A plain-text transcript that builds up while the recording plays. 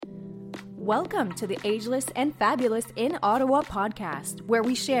Welcome to the Ageless and Fabulous in Ottawa podcast, where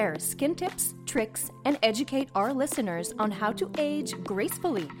we share skin tips, tricks, and educate our listeners on how to age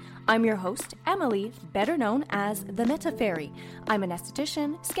gracefully. I'm your host, Emily, better known as the Meta Fairy. I'm an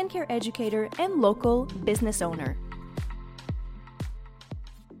esthetician, skincare educator, and local business owner.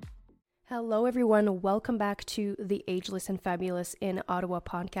 Hello, everyone. Welcome back to the Ageless and Fabulous in Ottawa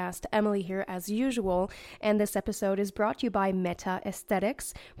podcast. Emily here as usual, and this episode is brought to you by Meta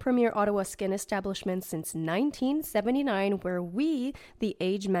Aesthetics, premier Ottawa skin establishment since 1979, where we, the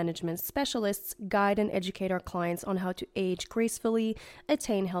age management specialists, guide and educate our clients on how to age gracefully,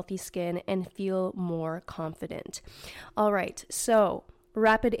 attain healthy skin, and feel more confident. All right, so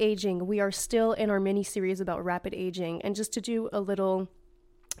rapid aging. We are still in our mini series about rapid aging, and just to do a little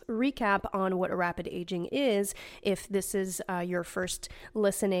recap on what a rapid aging is, if this is your first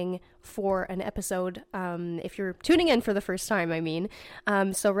listening for an episode, if you're tuning in for the first time,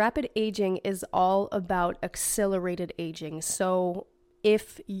 so rapid aging is all about accelerated aging. So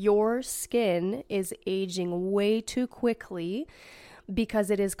if your skin is aging way too quickly because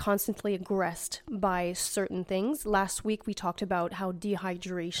it is constantly aggressed by certain things. Last week, we talked about how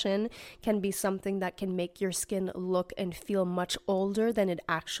dehydration can be something that can make your skin look and feel much older than it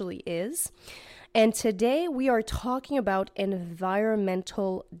actually is. And today we are talking about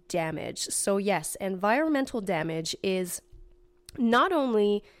environmental damage. So yes, environmental damage is not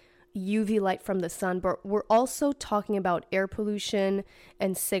only UV light from the sun, but we're also talking about air pollution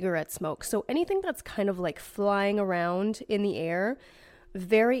and cigarette smoke. So anything that's kind of like flying around in the air,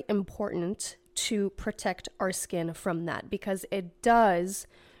 very important to protect our skin from that, because it does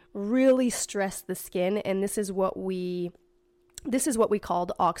really stress the skin, and this is what we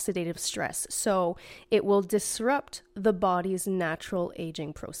called oxidative stress. So it will disrupt the body's natural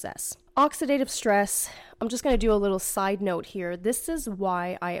aging process. Oxidative stress, I'm just going to do a little side note here. This is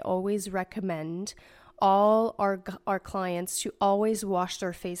why I always recommend all our clients to always wash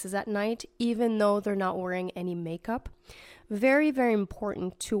their faces at night, even though they're not wearing any makeup. Very, very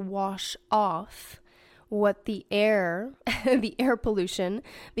important to wash off what the air pollution,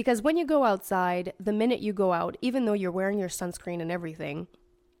 because when you go outside, the minute you go out, even though you're wearing your sunscreen and everything,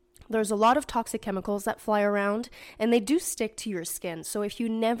 there's a lot of toxic chemicals that fly around and they do stick to your skin. So if you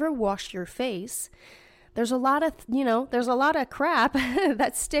never wash your face, there's a lot of crap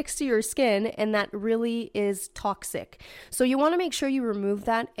that sticks to your skin, and that really is toxic. So you want to make sure you remove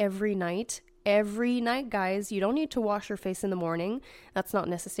that every night. Every night, guys. You don't need to wash your face in the morning. That's not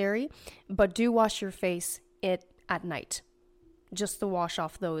necessary. But do wash your face at night, just to wash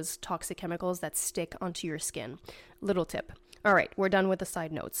off those toxic chemicals that stick onto your skin. Little tip. All right, we're done with the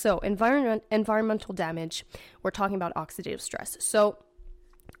side notes. So environmental damage, we're talking about oxidative stress. So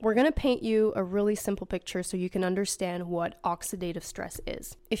we're going to paint you a really simple picture so you can understand what oxidative stress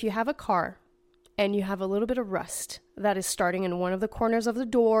is. If you have a car and you have a little bit of rust that is starting in one of the corners of the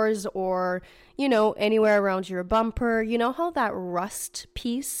doors, or, anywhere around your bumper, you know how that rust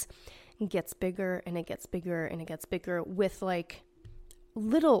piece gets bigger and it gets bigger and it gets bigger with like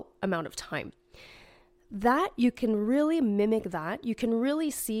little amount of time. That you can really mimic that. You can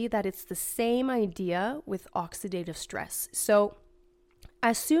really see that it's the same idea with oxidative stress. So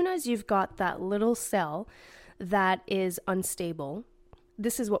as soon as you've got that little cell that is unstable,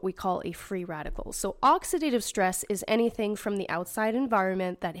 this is what we call a free radical. So oxidative stress is anything from the outside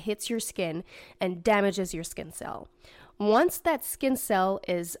environment that hits your skin and damages your skin cell. Once that skin cell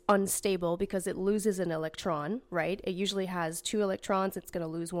is unstable because it loses an electron, right? It usually has 2 electrons, it's going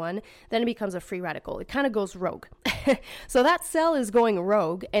to lose 1. Then it becomes a free radical. It kind of goes rogue. So that cell is going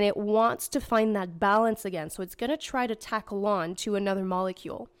rogue and it wants to find that balance again. So it's going to try to tackle on to another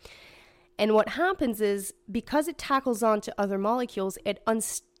molecule. And what happens is, because it tackles on to other molecules, it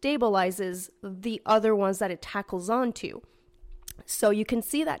unstabilizes the other ones that it tackles onto. So you can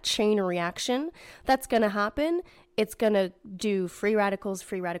see that chain reaction that's going to happen. It's going to do free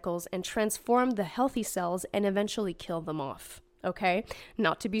radicals, and transform the healthy cells and eventually kill them off. Okay?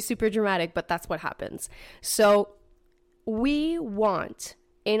 Not to be super dramatic, but that's what happens. So we want,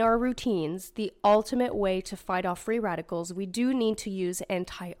 in our routines, the ultimate way to fight off free radicals, we do need to use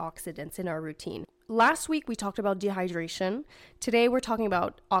antioxidants in our routine. Last week, we talked about dehydration. Today, we're talking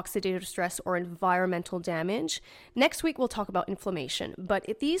about oxidative stress or environmental damage. Next week, we'll talk about inflammation. But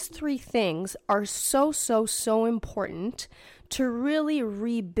these 3 things are so important to really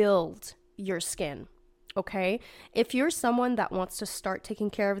rebuild your skin, okay? If you're someone that wants to start taking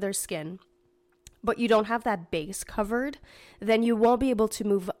care of their skin, but you don't have that base covered, then you won't be able to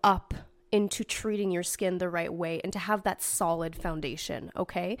move up into treating your skin the right way and to have that solid foundation,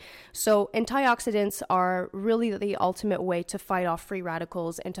 okay? So antioxidants are really the ultimate way to fight off free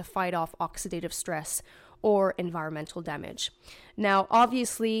radicals and to fight off oxidative stress or environmental damage. Now,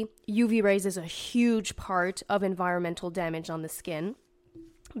 obviously, UV rays is a huge part of environmental damage on the skin.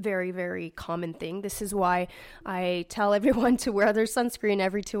 Very, very common thing. This is why I tell everyone to wear their sunscreen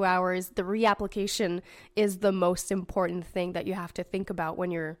every 2 hours. The reapplication is the most important thing that you have to think about when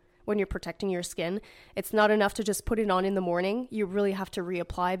you're protecting your skin. It's not enough to just put it on in the morning. You really have to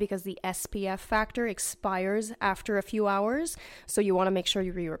reapply because the SPF factor expires after a few hours. So you want to make sure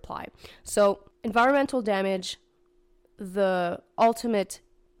you reapply. So environmental damage, the ultimate,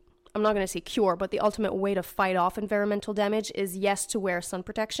 I'm not going to say cure, but the ultimate way to fight off environmental damage is, yes, to wear sun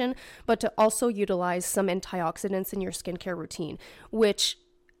protection, but to also utilize some antioxidants in your skincare routine, which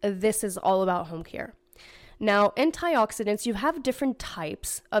this is all about home care. Now, antioxidants, you have different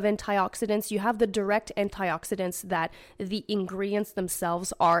types of antioxidants. You have the direct antioxidants that the ingredients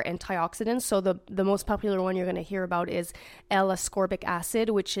themselves are antioxidants. So the most popular one you're going to hear about is L-ascorbic acid,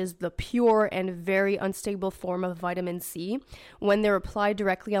 which is the pure and very unstable form of vitamin C. When they're applied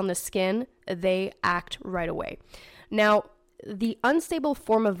directly on the skin, they act right away. Now, the unstable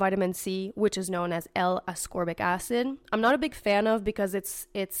form of vitamin C, which is known as L-ascorbic acid, I'm not a big fan of because it's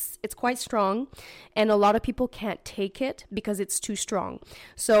quite strong, and a lot of people can't take it because it's too strong.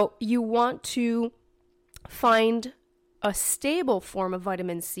 So you want to find a stable form of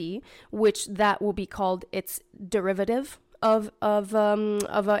vitamin C, which that will be called its derivative of an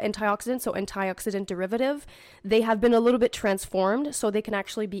antioxidant, so antioxidant derivative. They have been a little bit transformed so they can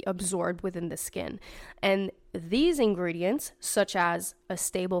actually be absorbed within the skin. And these ingredients, such as a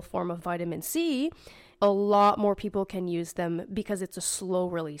stable form of vitamin C, a lot more people can use them because it's a slow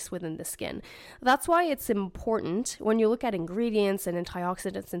release within the skin. That's why it's important when you look at ingredients and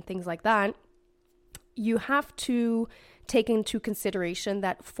antioxidants and things like that, you have to take into consideration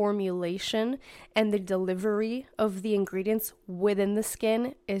that formulation and the delivery of the ingredients within the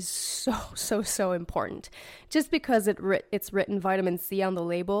skin is so important. Just because it's written vitamin C on the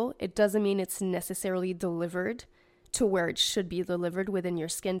label, it doesn't mean it's necessarily delivered to where it should be delivered within your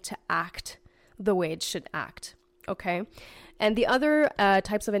skin to act the way it should act. Okay. And the other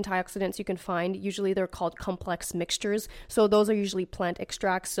types of antioxidants you can find, usually they're called complex mixtures. So those are usually plant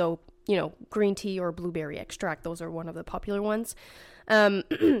extracts. So, green tea or blueberry extract, those are one of the popular ones. And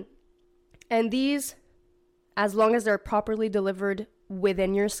these, as long as they're properly delivered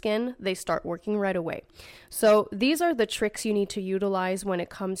within your skin, they start working right away. So these are the tricks you need to utilize when it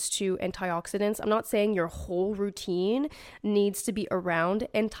comes to antioxidants. I'm not saying your whole routine needs to be around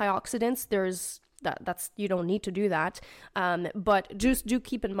antioxidants. That's you don't need to do that. But just do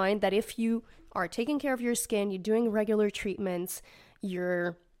keep in mind that if you are taking care of your skin, you're doing regular treatments,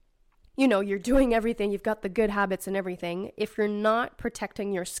 you're doing everything, you've got the good habits and everything. If you're not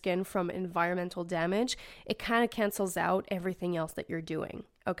protecting your skin from environmental damage, it kind of cancels out everything else that you're doing,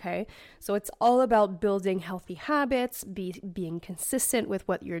 okay? So it's all about building healthy habits, being consistent with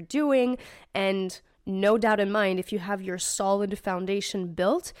what you're doing, and no doubt in mind, if you have your solid foundation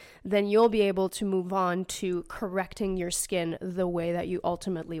built, then you'll be able to move on to correcting your skin the way that you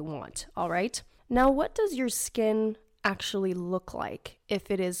ultimately want, all right? Now, what does your skin actually look like if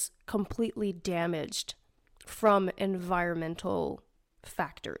it is completely damaged from environmental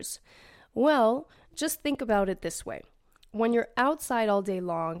factors? Well, just think about it this way. When you're outside all day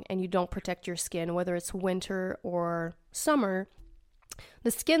long and you don't protect your skin, whether it's winter or summer,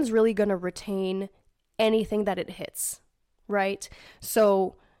 the skin's really going to retain anything that it hits, right?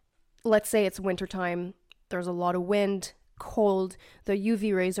 So let's say it's wintertime, there's a lot of wind, cold, the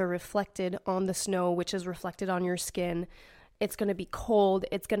UV rays are reflected on the snow, which is reflected on your skin. It's going to be cold.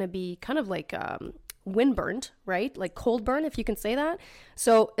 It's going to be kind of like wind burnt, right? Like cold burn, if you can say that.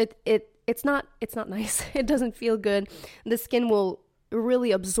 So it's not nice. It doesn't feel good. The skin will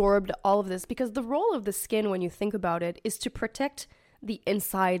really absorb all of this because the role of the skin, when you think about it, is to protect the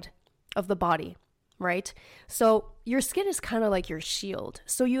inside of the body, right? So your skin is kind of like your shield.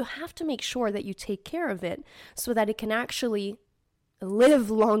 So you have to make sure that you take care of it so that it can actually live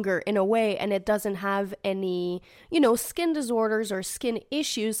longer in a way and it doesn't have any, skin disorders or skin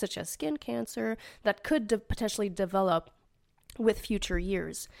issues such as skin cancer that could potentially develop with future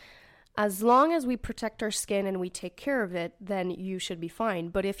years. As long as we protect our skin and we take care of it, then you should be fine.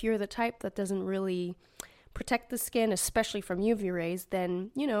 But if you're the type that doesn't really protect the skin, especially from UV rays, then,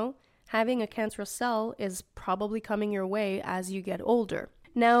 having a cancerous cell is probably coming your way as you get older.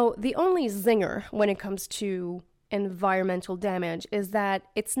 Now, the only zinger when it comes to environmental damage is that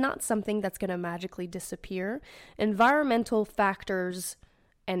it's not something that's going to magically disappear. Environmental factors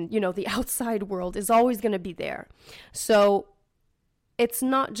and, the outside world is always going to be there. So it's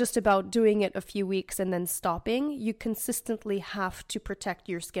not just about doing it a few weeks and then stopping. You consistently have to protect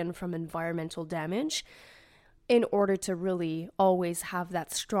your skin from environmental damage in order to really always have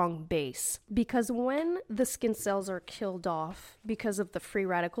that strong base. Because when the skin cells are killed off because of the free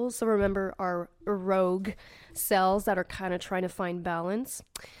radicals, so remember our rogue cells that are kind of trying to find balance,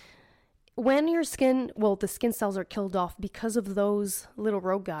 when the skin cells are killed off because of those little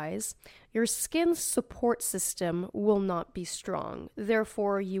rogue guys, your skin's support system will not be strong.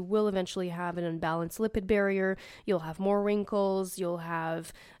 Therefore, you will eventually have an imbalanced lipid barrier. You'll have more wrinkles. You'll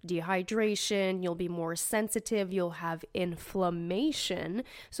have dehydration. You'll be more sensitive. You'll have inflammation.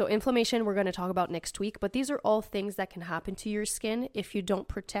 So inflammation we're going to talk about next week, but these are all things that can happen to your skin if you don't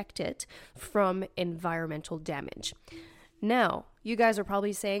protect it from environmental damage. Now, you guys are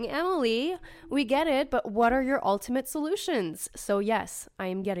probably saying, Emily, we get it, but what are your ultimate solutions? So yes, I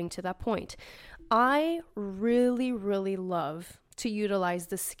am getting to that point. I really, really love to utilize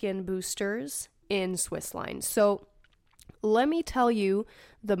the skin boosters in Swissline. So let me tell you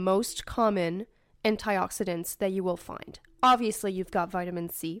the most common antioxidants that you will find. Obviously, you've got vitamin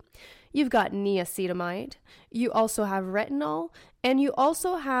C, you've got niacinamide, you also have retinol, and you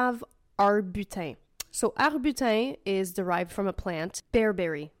also have arbutin. So arbutin is derived from a plant,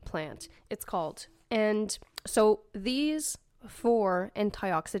 bearberry plant, it's called. And so these 4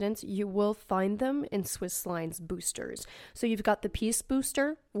 antioxidants, you will find them in Swissline's boosters. So you've got the Peace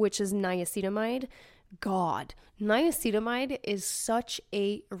Booster, which is niacinamide. God, niacinamide is such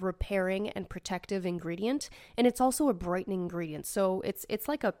a repairing and protective ingredient, and it's also a brightening ingredient. So it's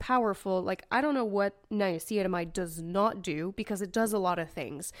like a powerful, I don't know what niacinamide does not do, because it does a lot of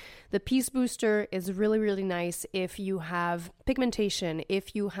things. The Peace Booster is really, really nice if you have pigmentation,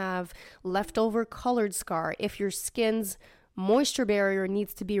 if you have leftover colored scar, if your skin's moisture barrier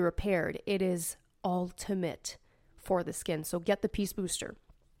needs to be repaired. It is ultimate for the skin. So get the Peace Booster.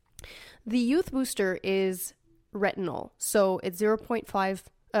 The Youth Booster is retinol, so it's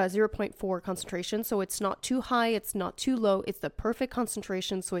 0.4 concentration, so it's not too high, it's not too low, it's the perfect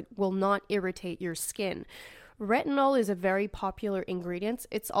concentration, so it will not irritate your skin. Retinol is a very popular ingredient.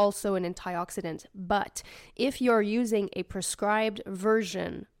 It's also an antioxidant, but if you're using a prescribed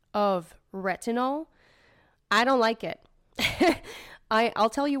version of retinol, I don't like it. I'll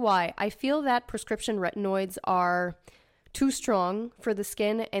tell you why. I feel that prescription retinoids are too strong for the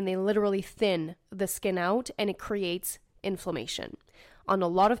skin, and they literally thin the skin out, and it creates inflammation. On a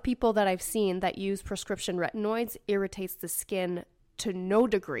lot of people that I've seen that use prescription retinoids, irritates the skin to no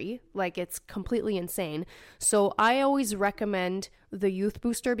degree, it's completely insane. So I always recommend the Youth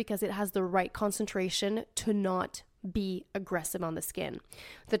Booster because it has the right concentration to not be aggressive on the skin.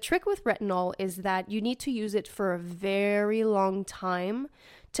 The trick with retinol is that you need to use it for a very long time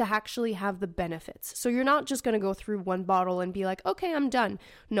to actually have the benefits. So you're not just going to go through one bottle and be like, okay, I'm done.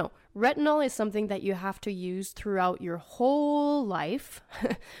 No, retinol is something that you have to use throughout your whole life,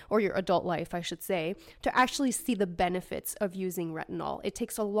 or your adult life, I should say, to actually see the benefits of using retinol. It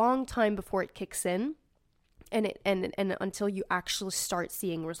takes a long time before it kicks in, and until you actually start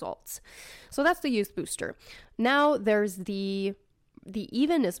seeing results. So that's the Youth Booster. Now there's the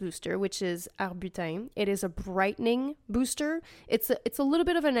Evenness Booster, which is arbutin. It is a brightening booster. It's a little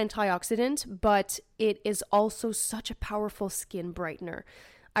bit of an antioxidant, but it is also such a powerful skin brightener.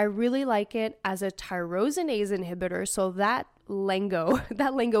 I really like it as a tyrosinase inhibitor. So that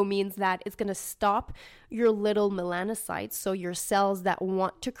lingo means that it's going to stop your little melanocytes, so your cells that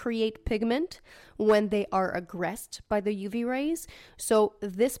want to create pigment when they are aggressed by the UV rays. So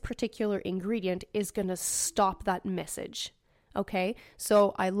this particular ingredient is going to stop that message. Okay,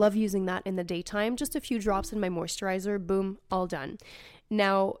 so I love using that in the daytime. Just a few drops in my moisturizer, boom, all done.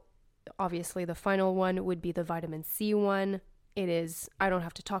 Now, obviously, the final one would be the vitamin C one. I don't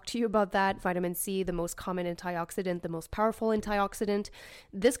have to talk to you about that. Vitamin C, the most common antioxidant, the most powerful antioxidant.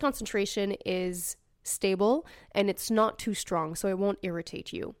 This concentration is stable and it's not too strong, so it won't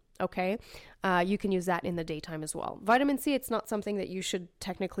irritate you. Okay, you can use that in the daytime as well. Vitamin C, it's not something that you should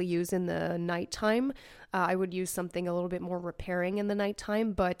technically use in the nighttime. I would use something a little bit more repairing in the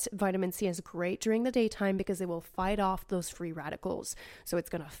nighttime, but vitamin C is great during the daytime because it will fight off those free radicals. So it's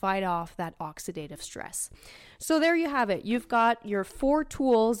going to fight off that oxidative stress. So there you have it. You've got your 4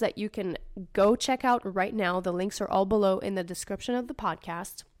 tools that you can go check out right now. The links are all below in the description of the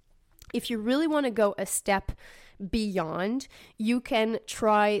podcast. If you really want to go a step beyond, you can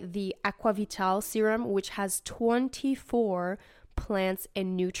try the Aquavital serum, which has 24 plants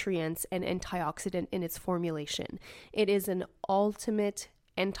and nutrients and antioxidant in its formulation. It is an ultimate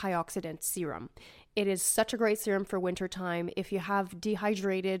antioxidant serum. It is such a great serum for wintertime. If you have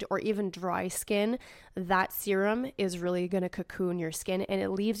dehydrated or even dry skin, that serum is really going to cocoon your skin, and it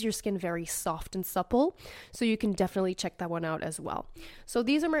leaves your skin very soft and supple. So you can definitely check that one out as well. So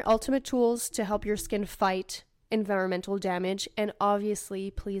these are my ultimate tools to help your skin fight environmental damage. And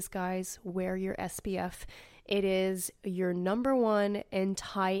obviously, please guys, wear your SPF. It is your number one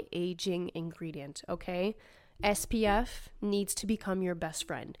anti-aging ingredient, okay? SPF needs to become your best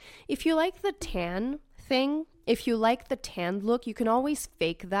friend. If you like the tan thing, if you like the tanned look, you can always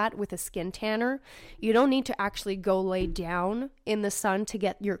fake that with a skin tanner. You don't need to actually go lay down in the sun to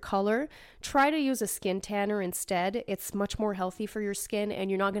get your color. Try to use a skin tanner instead. It's much more healthy for your skin, and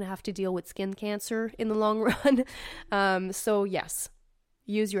you're not going to have to deal with skin cancer in the long run. So yes,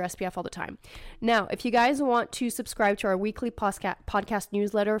 use your SPF all the time. Now, if you guys want to subscribe to our weekly podcast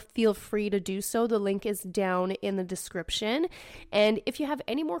newsletter, feel free to do so. The link is down in the description. And if you have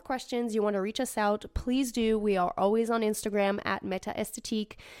any more questions, you want to reach us out, please do. We are always on Instagram at Meta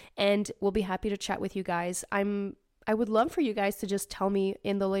Esthétique, and we'll be happy to chat with you guys. I would love for you guys to just tell me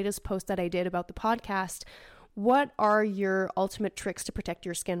in the latest post that I did about the podcast, what are your ultimate tricks to protect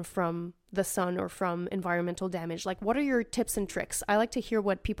your skin from the sun or from environmental damage? Like, what are your tips and tricks? I like to hear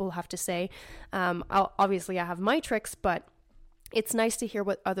what people have to say. Obviously, I have my tricks, but it's nice to hear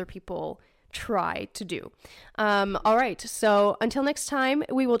what other people try to do. All right. So until next time,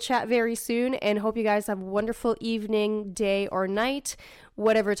 we will chat very soon, and hope you guys have a wonderful evening, day, or night,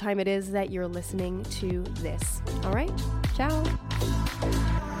 whatever time it is that you're listening to this. All right. Ciao.